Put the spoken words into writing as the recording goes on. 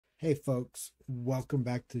Hey folks, welcome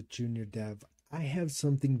back to Junior Dev. I have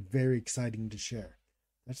something very exciting to share.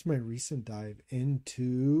 That's my recent dive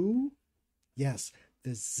into, yes,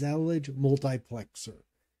 the Zellij Multiplexer.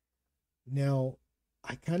 Now,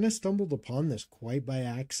 I kind of stumbled upon this quite by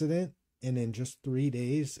accident, and in just 3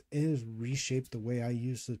 days, it has reshaped the way I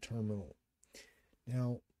use the terminal.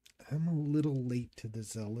 Now, I'm a little late to the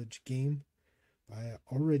Zellij game, I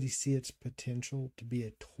already see its potential to be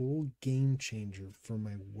a total game changer for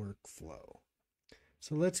my workflow.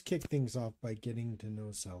 So let's kick things off by getting to know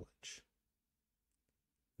Zellij.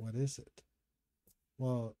 What is it?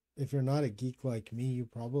 Well, if you're not a geek like me, you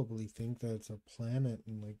probably think that it's a planet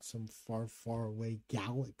in like some far, far away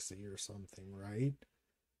galaxy or something, right?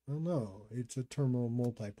 Well, no, it's a terminal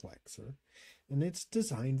multiplexer, and it's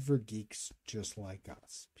designed for geeks just like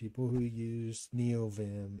us, people who use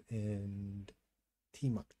Neovim and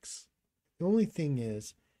Tmux. The only thing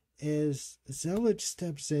is Zellij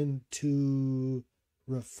steps in to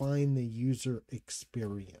refine the user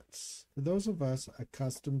experience. For those of us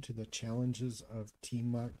accustomed to the challenges of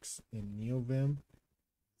Tmux and Neovim,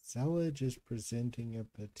 Zellij is presenting a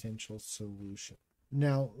potential solution.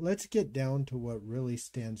 Now, let's get down to what really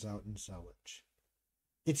stands out in Zellij.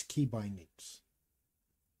 It's keybindings.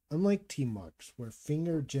 Unlike Tmux, where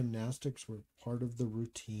finger gymnastics were part of the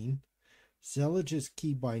routine, Zellij's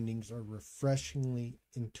key bindings are refreshingly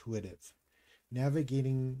intuitive.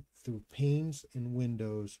 Navigating through panes and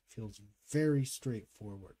windows feels very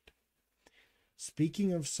straightforward.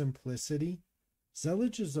 Speaking of simplicity,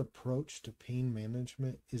 Zellij's approach to pain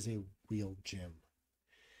management is a real gem.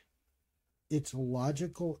 It's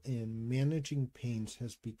logical, and managing pains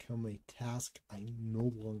has become a task I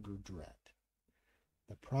no longer dread.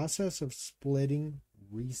 The process of splitting,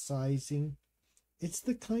 resizing, it's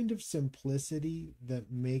the kind of simplicity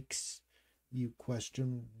that makes you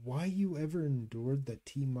question why you ever endured the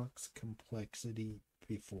Tmux complexity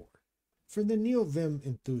before. For the Neovim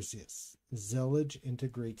enthusiasts, Zellij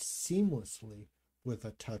integrates seamlessly with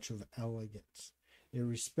a touch of elegance. It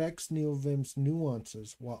respects Neovim's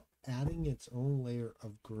nuances while adding its own layer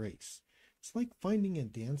of grace. It's like finding a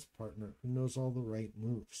dance partner who knows all the right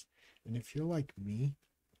moves. And if you're like me,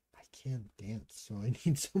 I can't dance, so I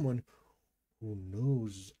need someone who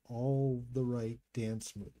knows all the right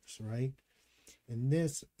dance moves, right? And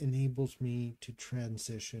this enables me to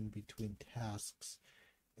transition between tasks,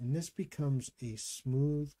 and this becomes a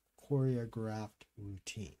smooth, choreographed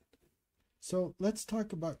routine. So let's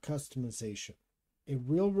talk about customization. A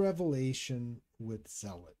real revelation with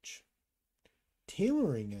Zellij.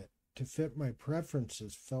 Tailoring it to fit my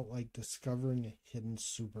preferences felt like discovering a hidden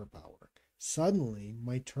superpower. Suddenly,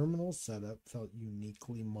 my terminal setup felt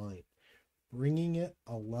uniquely mine, bringing it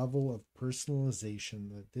a level of personalization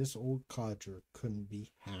that this old codger couldn't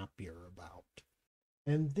be happier about.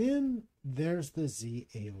 And then there's the Z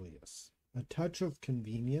alias, a touch of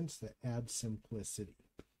convenience that adds simplicity.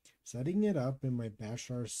 Setting it up in my bash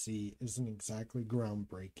RC isn't exactly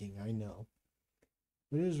groundbreaking, I know,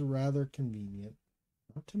 but it is rather convenient,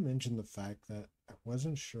 not to mention the fact that I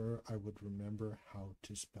wasn't sure I would remember how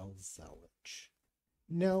to spell Zellij.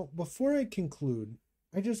 Now, before I conclude,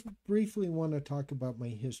 I just briefly want to talk about my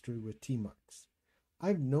history with Tmux.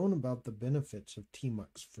 I've known about the benefits of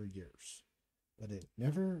Tmux for years, but it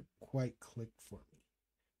never quite clicked for me.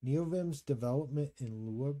 Neovim's development in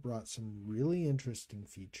Lua brought some really interesting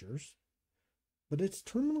features, but its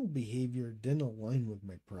terminal behavior didn't align with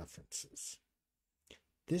my preferences.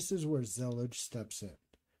 This is where Zellij steps in,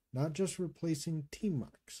 not just replacing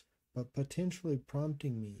Tmux, but potentially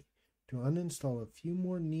prompting me to uninstall a few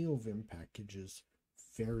more Neovim packages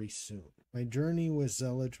very soon. My journey with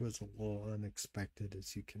Zellij was a little unexpected,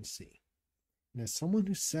 as you can see. And as someone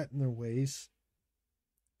who's set in their ways,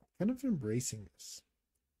 I'm kind of embracing this.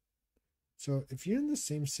 So if you're in the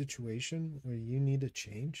same situation where you need a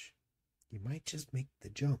change, you might just make the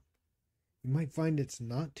jump. You might find it's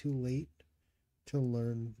not too late to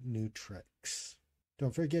learn new tricks.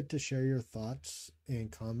 Don't forget to share your thoughts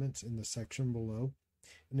and comments in the section below.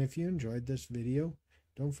 And if you enjoyed this video,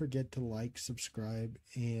 don't forget to like, subscribe,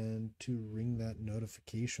 and to ring that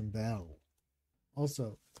notification bell.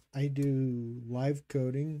 Also, I do live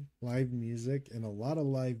coding, live music, and a lot of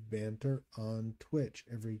live banter on Twitch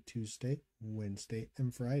every Tuesday, Wednesday,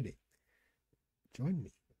 and Friday. Join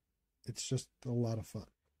me. It's just a lot of fun.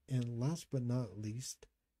 And last but not least,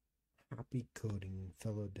 happy coding,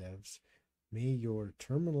 fellow devs. May your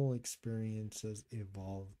terminal experiences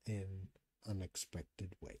evolve in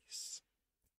unexpected ways.